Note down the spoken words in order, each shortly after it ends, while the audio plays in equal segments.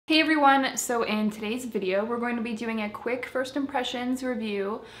Hey everyone, so in today's video we're going to be doing a quick first impressions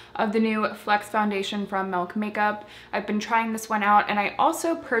review of the new Flex foundation from Milk Makeup. I've been trying this one out and I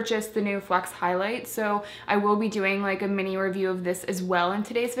also purchased the new Flex highlight, so I will be doing like a mini review of this as well in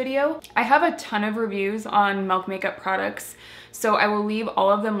today's video. I have a ton of reviews on Milk Makeup products, so I will leave all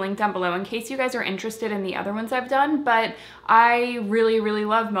of them linked down below in case you guys are interested in the other ones I've done, but I really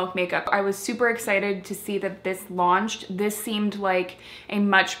love Milk Makeup. I was super excited to see that this launched. This seemed like a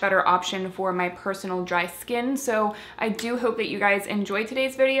much better option for my personal dry skin, so I do hope that you guys enjoyed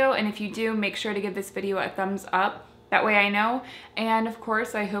today's video, and if you do, make sure to give this video a thumbs up. That way I know, and of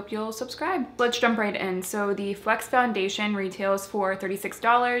course I hope you'll subscribe. Let's jump right in. So the Flex foundation retails for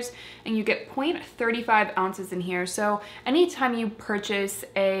 $36 and you get 0.35 ounces in here. So anytime you purchase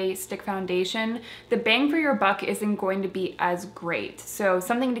a stick foundation, the bang for your buck isn't going to be as great. So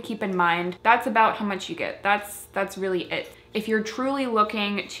something to keep in mind, that's about how much you get. That's really it. If you're truly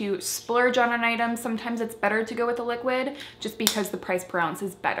looking to splurge on an item, sometimes it's better to go with a liquid just because the price per ounce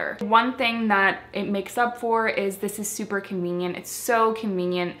is better. One thing that it makes up for is this is super convenient. It's so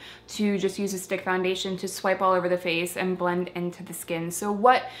convenient to just use a stick foundation to swipe all over the face and blend into the skin. So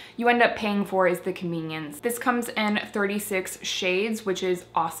what you end up paying for is the convenience. This comes in 36 shades, which is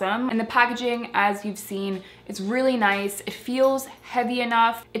awesome. And the packaging, as you've seen, is really nice. It feels heavy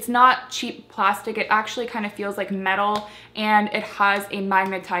enough. It's not cheap plastic. It actually kind of feels like metal, and it has a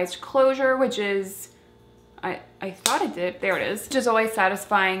magnetized closure, which is, I thought it did, there it is, which is always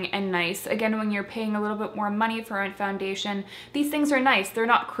satisfying and nice. Again, when you're paying a little bit more money for a foundation, these things are nice. They're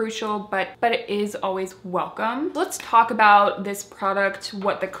not crucial, but it is always welcome. Let's talk about this product,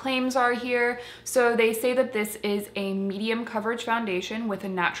 what the claims are here. So they say that this is a medium coverage foundation with a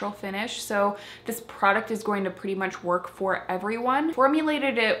natural finish. So this product is going to pretty much work for everyone.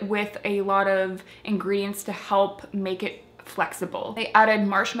 Formulated it with a lot of ingredients to help make it flexible. They added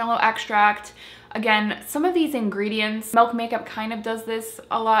marshmallow extract. Again, some of these ingredients, Milk Makeup kind of does this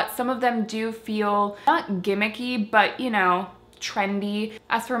a lot. Some of them do feel not gimmicky, but you know, trendy.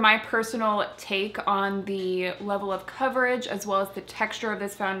 As for my personal take on the level of coverage as well as the texture of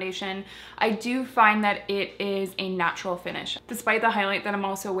this foundation, I do find that it is a natural finish. Despite the highlight that I'm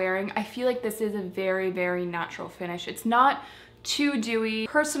also wearing, I feel like this is a very natural finish. It's not too dewy.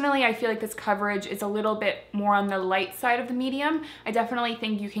 Personally, I feel like this coverage is a little bit more on the light side of the medium. I definitely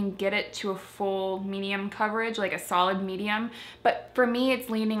think you can get it to a full medium coverage, like a solid medium, but for me, it's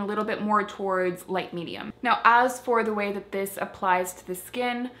leaning a little bit more towards light medium. Now, as for the way that this applies to the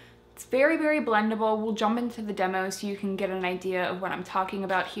skin, it's very blendable. We'll jump into the demo so you can get an idea of what I'm talking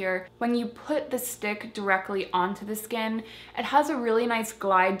about here. When you put the stick directly onto the skin, it has a really nice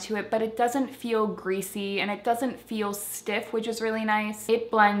glide to it, but it doesn't feel greasy and it doesn't feel stiff, which is really nice.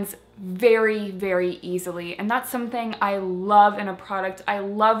 It blends very easily, and that's something I love in a product. I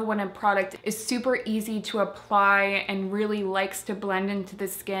love when a product is super easy to apply and really likes to blend into the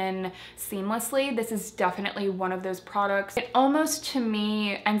skin seamlessly. This is definitely one of those products. It almost, to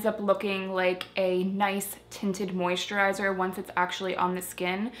me, ends up looking like a nice tinted moisturizer once it's actually on the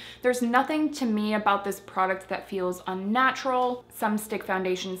skin. There's nothing to me about this product that feels unnatural. Some stick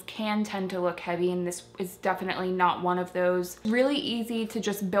foundations can tend to look heavy, and this is definitely not one of those. Really easy to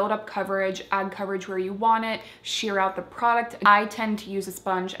just build up coverage, add coverage where you want it, sheer out the product. I tend to use a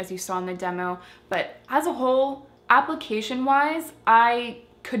sponge, as you saw in the demo, but as a whole, application-wise, I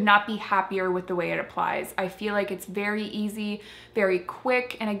could not be happier with the way it applies. I feel like it's very easy, very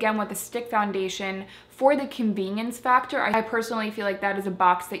quick, and again, with a stick foundation, for the convenience factor, I personally feel like that is a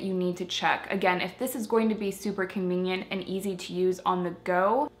box that you need to check. Again, if this is going to be super convenient and easy to use on the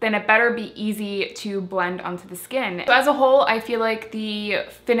go, then it better be easy to blend onto the skin. So as a whole, I feel like the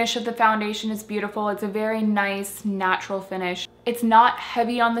finish of the foundation is beautiful. It's a very nice, natural finish. It's not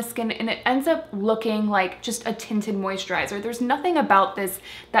heavy on the skin, and it ends up looking like just a tinted moisturizer. There's nothing about this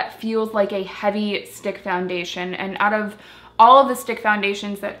that feels like a heavy stick foundation, and out of all of the stick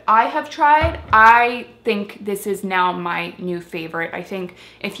foundations that I have tried, I think this is now my new favorite. I think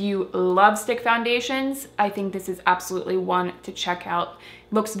if you love stick foundations, I think this is absolutely one to check out.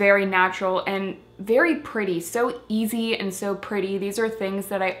 Looks very natural and very pretty, so easy and so pretty. These are things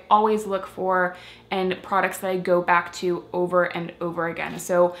that I always look for and products that I go back to over and over again.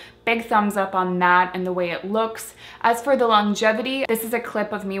 So big thumbs up on that and the way it looks. As for the longevity, this is a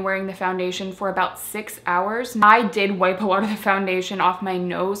clip of me wearing the foundation for about 6 hours. I did wipe a lot of the foundation off my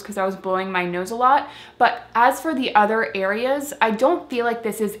nose because I was blowing my nose a lot, but as for the other areas, I don't feel like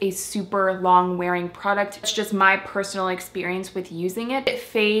this is a super long wearing product. It's just my personal experience with using it. It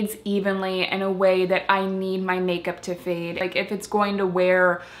fades evenly in a way way that I need my makeup to fade. Like if it's going to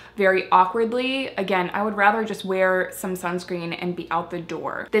wear very awkwardly, again, I would rather just wear some sunscreen and be out the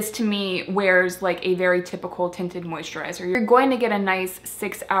door. This to me wears like a very typical tinted moisturizer. You're going to get a nice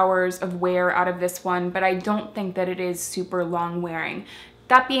 6 hours of wear out of this one, but I don't think that it is super long wearing.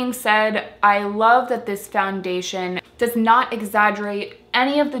 That being said, I love that this foundation does not exaggerate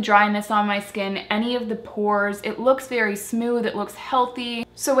any of the dryness on my skin, any of the pores. It looks very smooth, it looks healthy.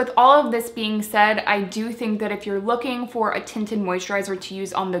 So with all of this being said, I do think that if you're looking for a tinted moisturizer to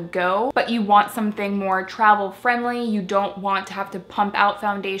use on the go, but you want something more travel friendly, you don't want to have to pump out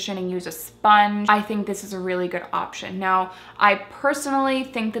foundation and use a sponge, I think this is a really good option. Now, I personally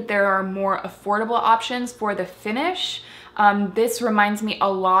think that there are more affordable options for the finish. This reminds me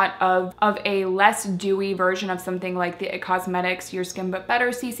a lot of a less dewy version of something like the It Cosmetics Your Skin But Better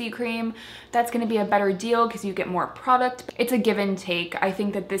CC cream. That's going to be a better deal because you get more product. It's a give and take. I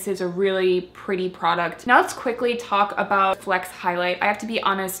think that this is a really pretty product. Now let's quickly talk about Flex Highlight. I have to be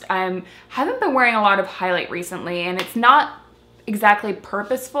honest, I haven't been wearing a lot of highlight recently, and it's not exactly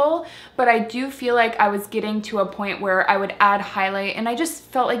purposeful, but I do feel like I was getting to a point where I would add highlight and I just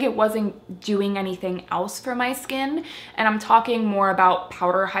felt like it wasn't doing anything else for my skin. And I'm talking more about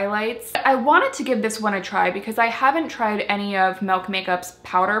powder highlights. I wanted to give this one a try because I haven't tried any of Milk Makeup's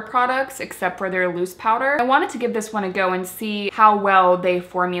powder products except for their loose powder. I wanted to give this one a go and see how well they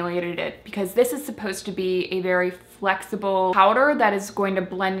formulated it, because this is supposed to be a very flexible powder that is going to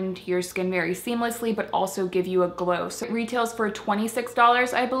blend into your skin very seamlessly, but also give you a glow. So it retails for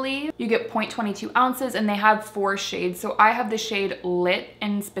 $26, I believe. You get 0.22 ounces and they have 4 shades. So I have the shade Lit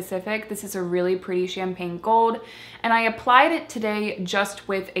in specific. This is a really pretty champagne gold. And I applied it today just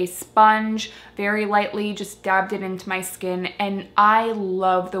with a sponge, very lightly, just dabbed it into my skin. And I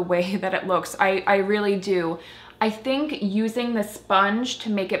love the way that it looks. I really do. I think using the sponge to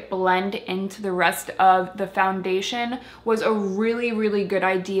make it blend into the rest of the foundation was a really, really good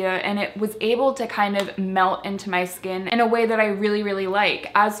idea, and it was able to kind of melt into my skin in a way that I really, really like.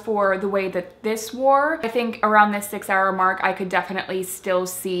 As for the way that this wore, I think around this 6 hour mark, I could definitely still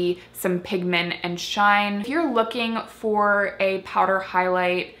see some pigment and shine. If you're looking for a powder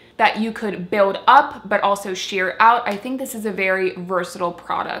highlight that you could build up but also sheer out, I think this is a very versatile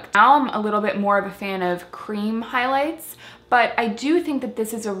product. Now I'm a little bit more of a fan of cream highlights, but I do think that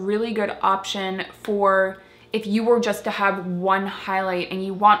this is a really good option for if you were just to have one highlight and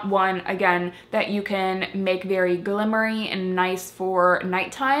you want one, again, that you can make very glimmery and nice for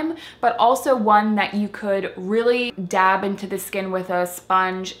nighttime, but also one that you could really dab into the skin with a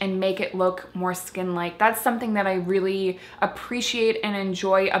sponge and make it look more skin-like. That's something that I really appreciate and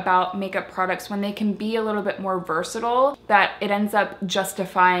enjoy about makeup products, when they can be a little bit more versatile, that it ends up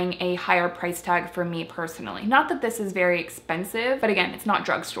justifying a higher price tag for me personally. Not that this is very expensive, but again, it's not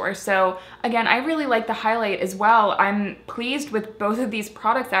drugstore. So again, I really like the highlight as well. I'm pleased with both of these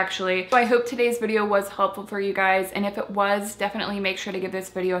products actually. So I hope today's video was helpful for you guys, and if it was, definitely make sure to give this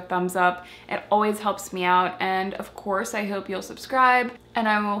video a thumbs up. It always helps me out, and of course I hope you'll subscribe, and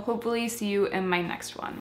I will hopefully see you in my next one.